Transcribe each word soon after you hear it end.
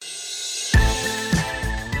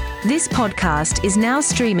This podcast is now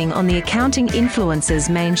streaming on the Accounting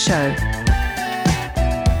Influencers main show.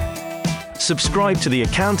 Subscribe to the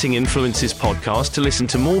Accounting Influencers podcast to listen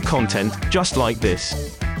to more content just like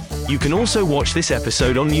this. You can also watch this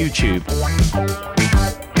episode on YouTube.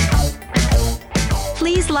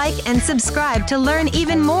 Please like and subscribe to learn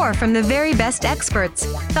even more from the very best experts,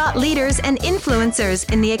 thought leaders, and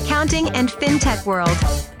influencers in the accounting and fintech world.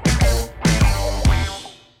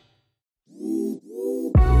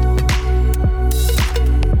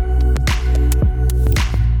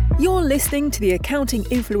 You're listening to the Accounting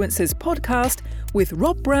Influencers podcast with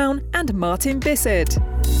Rob Brown and Martin Bissett.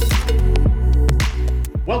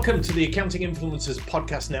 Welcome to the Accounting Influencers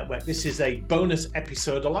Podcast Network. This is a bonus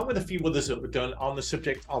episode, along with a few others that we've done on the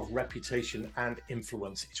subject of reputation and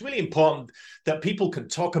influence. It's really important that people can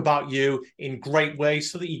talk about you in great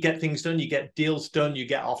ways so that you get things done, you get deals done, you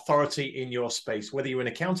get authority in your space, whether you're an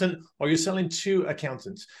accountant or you're selling to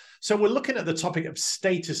accountants. So we're looking at the topic of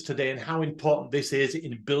status today and how important this is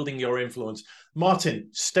in building your influence. Martin,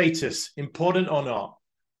 status, important or not?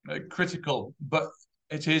 Critical, but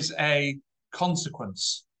it is a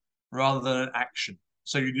consequence rather than an action.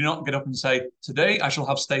 So you do not get up and say, today I shall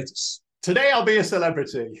have status. Today I'll be a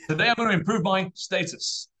celebrity. Today I'm going to improve my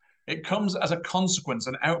status. It comes as a consequence,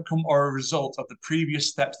 an outcome or a result of the previous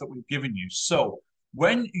steps that we've given you. So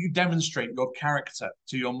when you demonstrate your character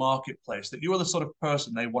to your marketplace, that you are the sort of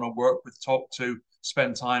person they want to work with, talk to,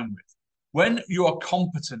 spend time with, when you are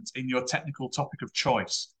competent in your technical topic of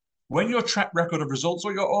choice, when your track record of results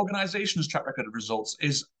or your organization's track record of results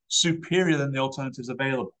is superior than the alternatives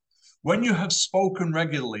available, when you have spoken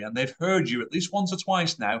regularly and they've heard you at least once or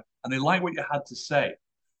twice now and they like what you had to say,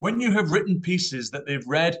 when you have written pieces that they've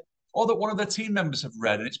read or that one of their team members have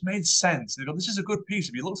read and it's made sense, they go, this is a good piece,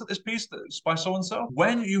 have you looked at this piece that's by so-and-so?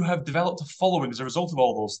 When you have developed a following as a result of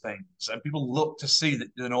all those things and people look to see that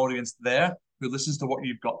there's an audience there who listens to what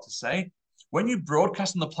you've got to say, when you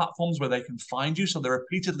broadcast on the platforms where they can find you so they're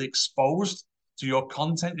repeatedly exposed to your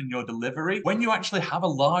content and your delivery, when you actually have a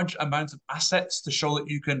large amount of assets to show that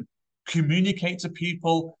you can communicate to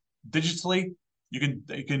people digitally, you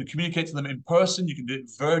can communicate to them in person, you can do it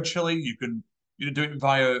virtually, you can do it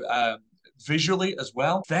via visually as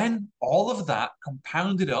well, then all of that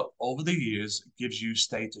compounded up over the years gives you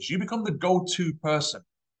status. You become the go-to person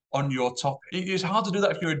on your topic. It's hard to do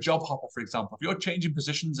that if you're a job hopper, for example. If you're changing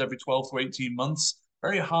positions every 12 to 18 months,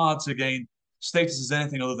 very hard to gain status as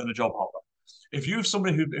anything other than a job hopper. If you're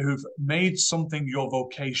somebody who've made something your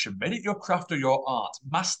vocation, made it your craft or your art,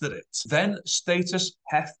 mastered it, then status,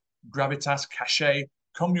 heft, gravitas, cachet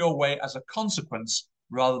come your way as a consequence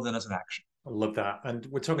rather than as an action. I love that. And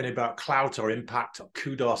we're talking about clout or impact or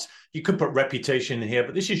kudos. You could put reputation in here,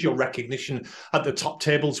 but this is your recognition at the top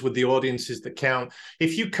tables with the audiences that count.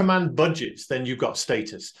 If you command budgets, then you've got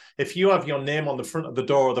status. If you have your name on the front of the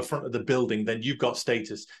door or the front of the building, then you've got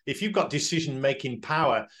status. If you've got decision-making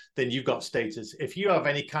power, then you've got status. If you have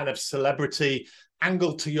any kind of celebrity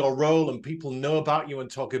angle to your role and people know about you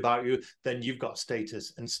and talk about you, then you've got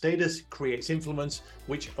status. And status creates influence,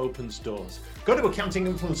 which opens doors. Go to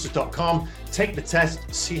accountinginfluencers.com, take the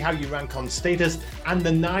test, see how you rank on status and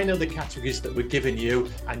the 9 other categories that we're giving you,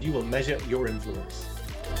 and you will measure your influence.